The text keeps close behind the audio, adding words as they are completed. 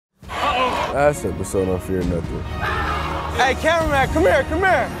Last episode on Fear Nothing. Hey, cameraman, come here, come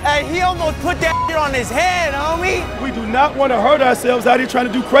here. Hey, he almost put that shit on his head, homie. We do not want to hurt ourselves out here trying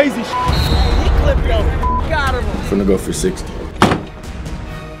to do crazy shit. Hey, he clipped your out of him. Finna go for 60.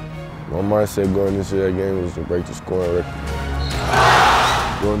 My mindset going into that game was to break the scoring record.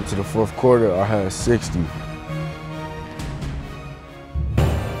 Going into the fourth quarter, I had 60.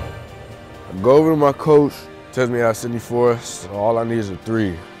 I go over to my coach, tells me I have 74, so all I need is a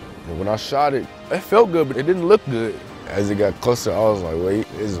 3. And when I shot it, it felt good, but it didn't look good. As it got closer, I was like, wait,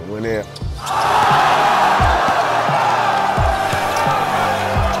 it just went in.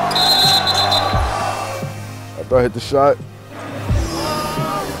 After I hit the shot,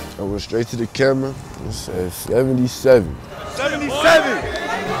 I went straight to the camera. It said 77. 77!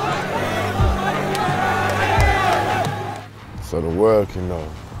 So the world can know.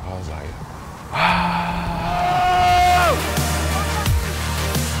 I was like,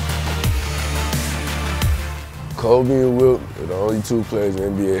 Kobe and Wilt are the only 2 players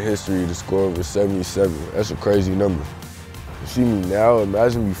in NBA history to score over 77. That's a crazy number. You see me now,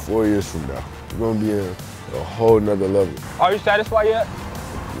 imagine me 4 years from now. We're gonna be in a whole nother level. Are you satisfied yet?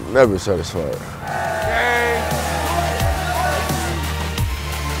 Never satisfied.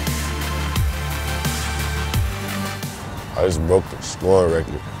 I just broke the scoring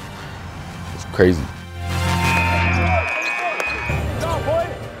record. It's crazy.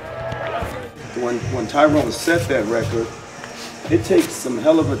 When Tyrone set that record, it takes some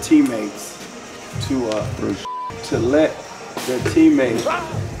hell of a teammates to let their teammates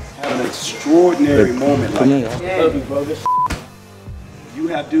have an extraordinary moment like that. You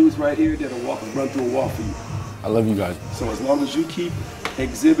have dudes right here that'll run through a wall for you. I love you guys. So as long as you keep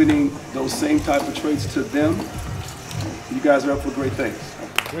exhibiting those same type of traits to them, you guys are up for great things.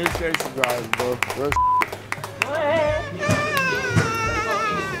 Appreciate you guys, bro.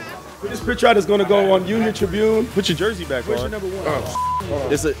 This picture is going to go on Union Tribune. Put your jersey back on. Number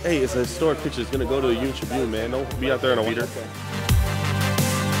 1? It's a historic picture. It's going to go to the Union Tribune, man. Don't be out there in a heater.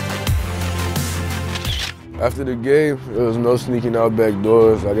 After the game, there was no sneaking out back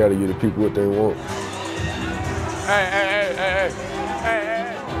doors. I got to give the people what they want. Hey.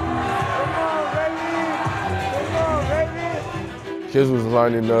 Come on, baby. Kids was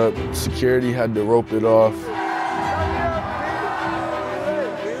lining up. Security had to rope it off.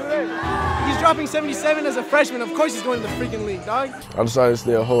 He's dropping 77 as a freshman. Of course he's going to the freaking league, dog. I decided to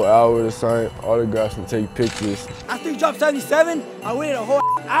stay a whole hour to sign autographs and take pictures. After he dropped 77, I waited a whole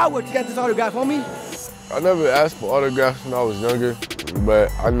hour to get this autograph, homie. I never asked for autographs when I was younger, but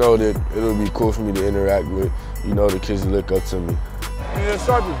I know that it'll be cool for me to interact with, the kids that look up to me. Yeah,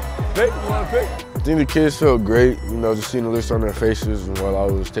 Sharpie. Pick? You want to pick? I think the kids felt great, just seeing the looks on their faces while I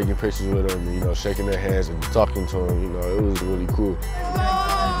was taking pictures with them, and, shaking their hands and talking to them, it was really cool.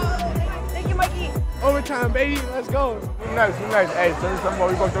 Thank you, Mikey. Overtime, baby. Let's go. We nice. Hey, 30 more.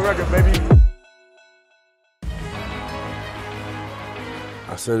 We broke the record, baby.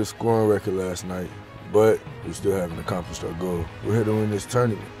 I set a scoring record last night, but we still haven't accomplished our goal. We're here to win this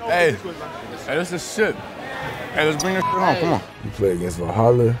tournament. Hey, this is shit. Hey, let's bring this shit home. Come on. We play against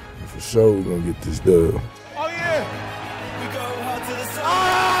Valhalla, and for sure we're gonna get this dub. Oh yeah. We go hard to the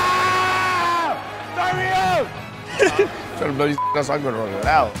side. Start me up. Try to blow these that's I'm gonna run it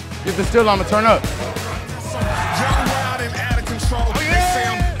out. Get the still, I'ma turn up. Young, wild, and out of control. Oh, yeah. They say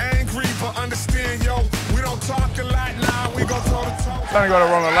I'm angry, but understand, yo. We don't talk a lot now. We go toe to toe. Trying to go to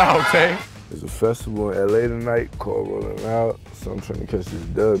Rolling Loud, okay? There's a festival in LA tonight called Rolling Loud, so I'm trying to catch this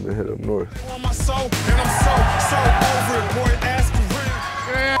dub and hit up north. On my soul, and I'm so over it, boy. Ask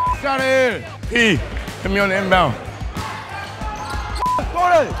around. Get out of here. P, hit me on the inbound. Go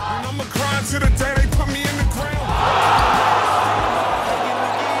there. And I'ma grind to the day they put me in the ground.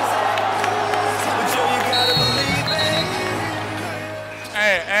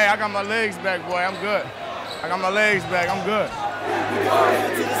 Hey, I got my legs back, boy. I'm good. I got my legs back. I'm good.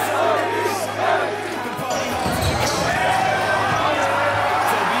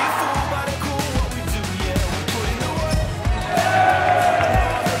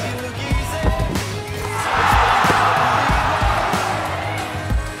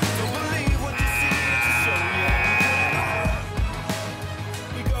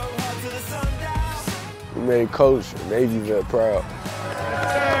 We made Coach and Navy vet proud.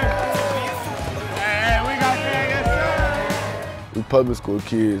 We public school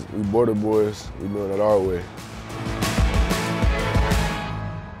kids, we border boys, we doing it our way.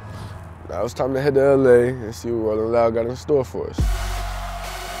 Now it's time to head to LA and see what Rolling Loud got in store for us.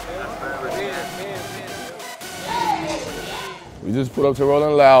 We just put up to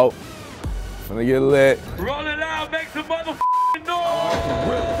Rolling Loud, finna get lit. Rolling Loud, make some motherfucking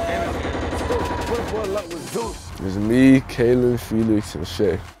noise! It's me, Kalen, Felix, and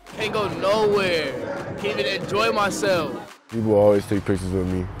Shay. Can't go nowhere. Can't even enjoy myself. People always take pictures with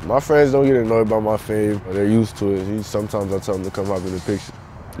me. My friends don't get annoyed by my fame, but they're used to it. Sometimes I tell them to come hop in the picture.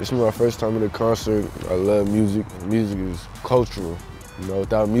 This is my first time in a concert. I love music. Music is cultural. You know,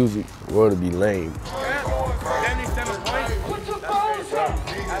 without music, the world would be lame.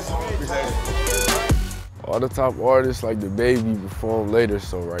 All the top artists like the Baby perform later,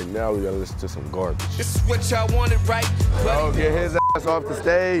 so right now we gotta listen to some garbage. This is what y'all wanted, right? Go get his ass off the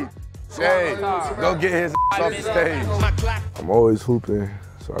stage. Shay, go get his ass off the stage. I'm always hooping,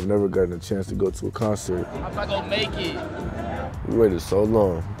 so I've never gotten a chance to go to a concert. I'm not gonna make it. We waited so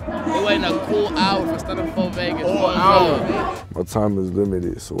long. We waiting a cool hour for Stand Up for Vegas. Cool hour. My time is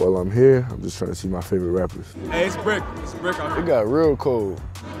limited, so while I'm here, I'm just trying to see my favorite rappers. Hey, it's brick. It's brick out It here. got real cold.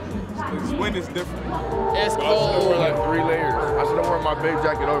 This wind is different. It's I cold. wore like 3 layers. I should have worn my big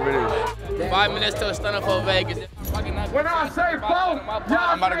jacket over this. 5 minutes till Stand Up for Vegas. When I say phone,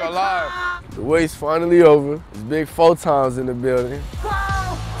 I'm about to go live. The wait's finally over. It's big 4 times in the building.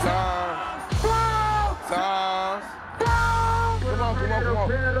 Times.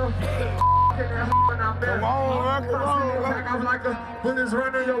 Come on. Come on, man. I'm like a bullets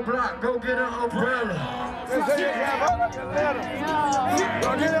running your block. Go get an umbrella. Go get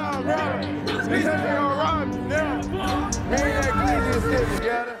an umbrella.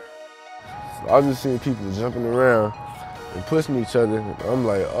 So I was just seeing people jumping around and pushing each other. And I'm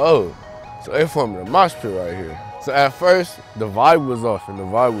like, oh, so they forming a mosh pit right here. So at first, the vibe was off and the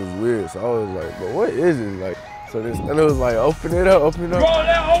vibe was weird. So I was like, but what is it? Like, so this, and it was like, open it up, open it up. Roll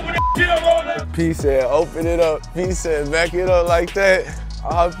that, open that shit up, roll that. P said, open it up. P said, back it up like that.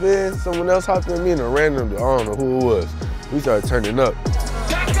 I hopped in, someone else hopped in, me and a random, I don't know who it was. We started turning up.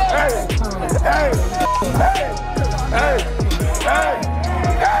 Hey. Hey,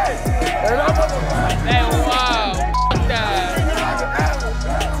 wow. Fuck that.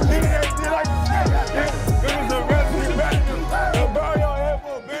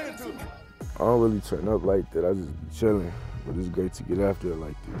 I don't really turn up like that. I just be chilling. But it's great to get after it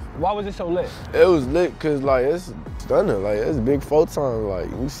like this. Why was it so lit? It was lit cause like it's stunning. Like it's big photon. Like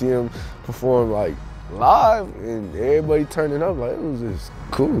you see him perform like live and everybody turning up. Like it was just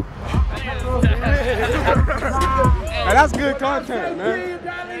cool. Hey, that's good content, man.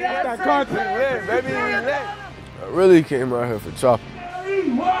 That content, yeah, baby. I really came out here for Choppa.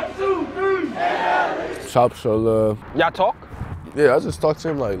 Choppa show love. Y'all talk? Yeah, I just talked to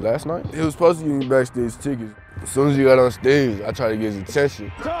him like last night. He was supposed to give me backstage tickets. As soon as he got on stage, I tried to get his attention.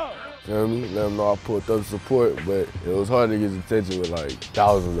 You know what I mean? Let him know I pulled up support, but it was hard to get his attention with like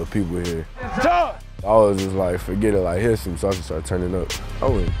thousands of people here. I was just like, forget it, like here's him, so I just started turning up. I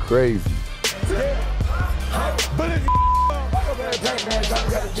went crazy.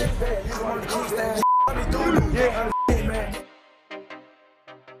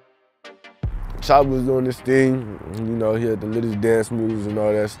 Choppa was doing this thing, you know, he had the latest dance moves and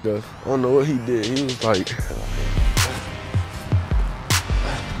all that stuff. I don't know what he did. He was like,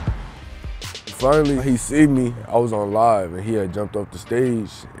 finally he seen me. I was on live and he had jumped off the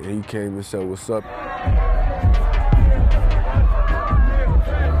stage and he came and said, what's up?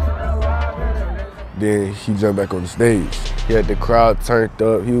 Then he jumped back on the stage. He had the crowd turned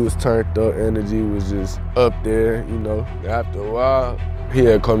up. He was turned up. Energy was just up there, you know. After a while, he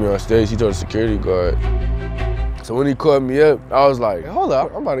had called me on stage. He told the security guard. So when he called me up, I was like, hold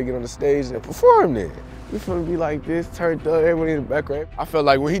up, I'm about to get on the stage and perform then. We finna be like this, turned up, everybody in the background. I felt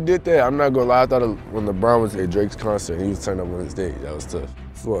like when he did that, I'm not gonna lie, I thought when LeBron was at Drake's concert, he was turned up on the stage. That was tough.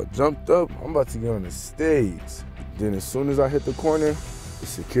 So I jumped up, I'm about to get on the stage. Then as soon as I hit the corner, the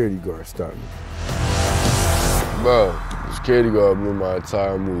security guard stopped me. Bro, the security guard blew my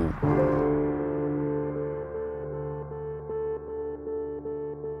entire move.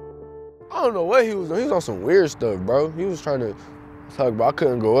 I don't know what he was doing. He was on some weird stuff, bro. He was trying to talk about I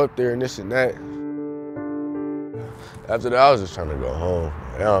couldn't go up there and this and that. After that, I was just trying to go home.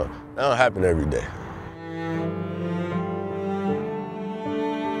 That don't happen every day.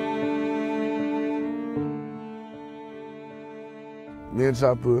 Me and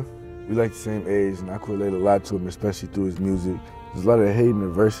Choppa, we like the same age, and I could relate a lot to him, especially through his music. There's a lot of hate and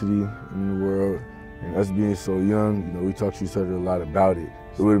adversity in the world, and us being so young, you know, we talk to each other a lot about it.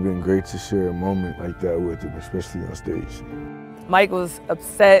 It would have been great to share a moment like that with him, especially on stage. Mike was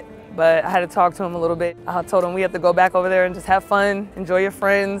upset, but I had to talk to him a little bit. I told him we have to go back over there and just have fun, enjoy your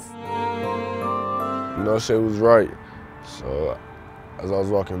friends. You know, Shay was right. So as I was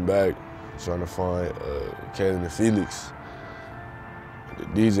walking back, trying to find Kalen and Felix, the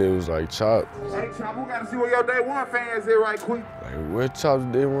DJ was like, Chop. Hey, Chop, we gotta see where your day one fans at right quick. Like, where Chop's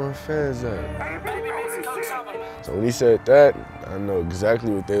day one fans at? So when he said that, I know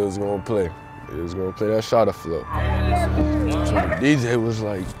exactly what they was gonna play. They was gonna play that Shotta flow. So the DJ was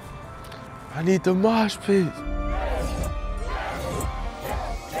like, I need the mosh pit.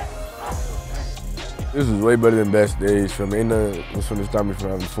 This was way better than backstage. From ain't nothing was gonna stop me from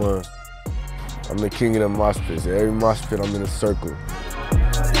having fun. I'm the king of the mosh pits. At every mosh pit, I'm in a circle.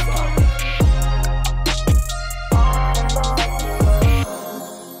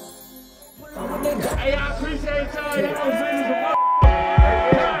 Hey, I appreciate y'all.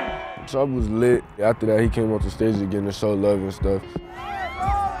 Chop was lit. After that, he came off the stage again to show love and stuff.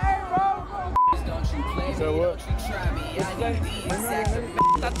 So what?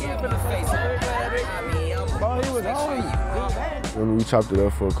 Oh, he was home. When we chopped it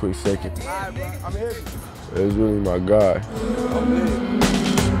up for a quick second. It was really my guy.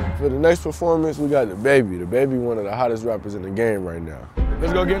 For the next performance, we got the Baby. The Baby, one of the hottest rappers in the game right now.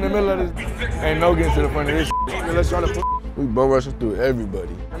 Let's go get in the middle of this. Ain't no getting to the front of this. Let's try to put. We bum rushing through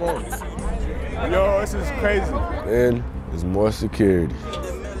everybody. Come on. Yo, this is crazy. And there's more security.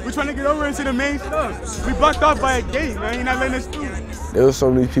 We trying to get over into the main stuff. We blocked off by a gate, man. He not letting us through. There was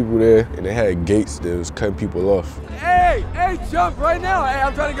so many people there, and they had gates that was cutting people off. Hey, jump right now. Hey,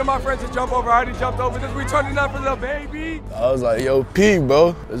 I'm trying to get my friends to jump over. I already jumped over this. We turning up for the Baby. I was like, yo, Peep,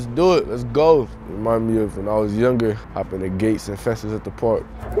 bro, let's do it, let's go. Remind me of when I was younger, hopping the gates and fences at the park.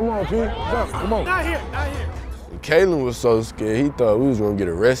 Come on, P, jump, come on. Not here, not here. And Kalen was so scared, he thought we was gonna get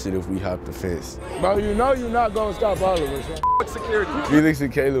arrested if we hopped the fence. Bro, you know you're not gonna stop all of us. Security. Felix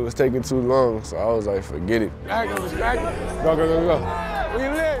and Kalen was taking too long, so I was like, forget it. Go, go, go, go. We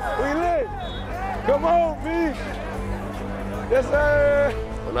lit. Come on, P. Yes, sir.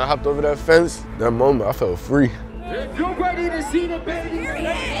 When I hopped over that fence, that moment, I felt free. You ready to see the Baby?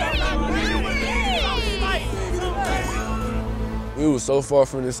 We was so far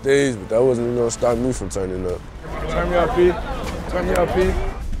from the stage, but that wasn't gonna stop me from turning up. Turn me up, P. Turn me up, P.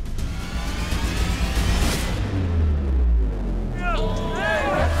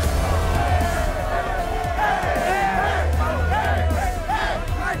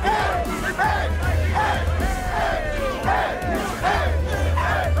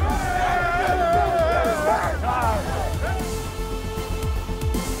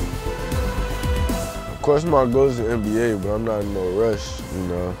 Of course, my goal is the NBA, but I'm not in no rush, you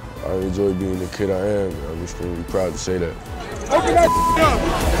know. I enjoy being the kid I am, and I'm extremely proud to say that. Open that up!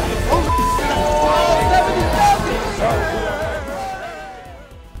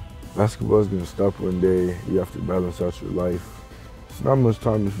 Basketball's gonna stop one day. You have to balance out your life. It's not much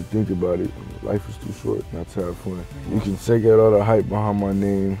time if you think about it. Life is too short not to have fun. You can take out all the hype behind my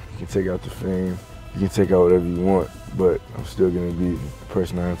name. You can take out the fame. You can take out whatever you want, but I'm still gonna be the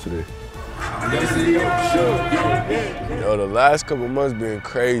person I am today. Yo, the last couple months been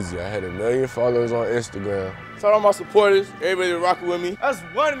crazy. I had 1 million followers on Instagram. Shout out my supporters, everybody rocking with me. That's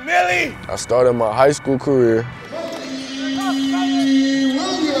 1 million! I started my high school career.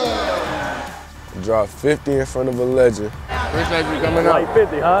 Dropped 50 in front of a legend. Appreciate you coming out. Like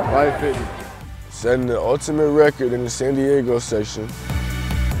 50, huh? Like 50. Setting the ultimate record in the San Diego section.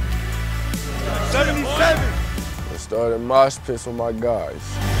 77! I started mosh pits with my guys.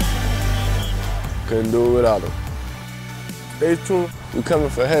 Couldn't do it without them. Stay tuned, we coming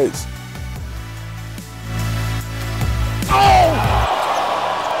for heads.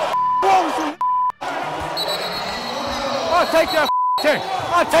 I'll take that check.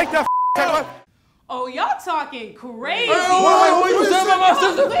 I'll take that check. Oh, y'all talking crazy. What you say about my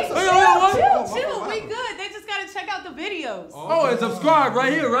sister? Chill. We good. They just gotta check out the videos. Oh, and subscribe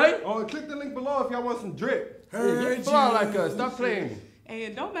right here, right? Oh, and click the link below if y'all want some drip. Hey, fly like us. Stop playing.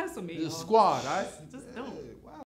 And don't mess with me. The squad, all right? Just don't.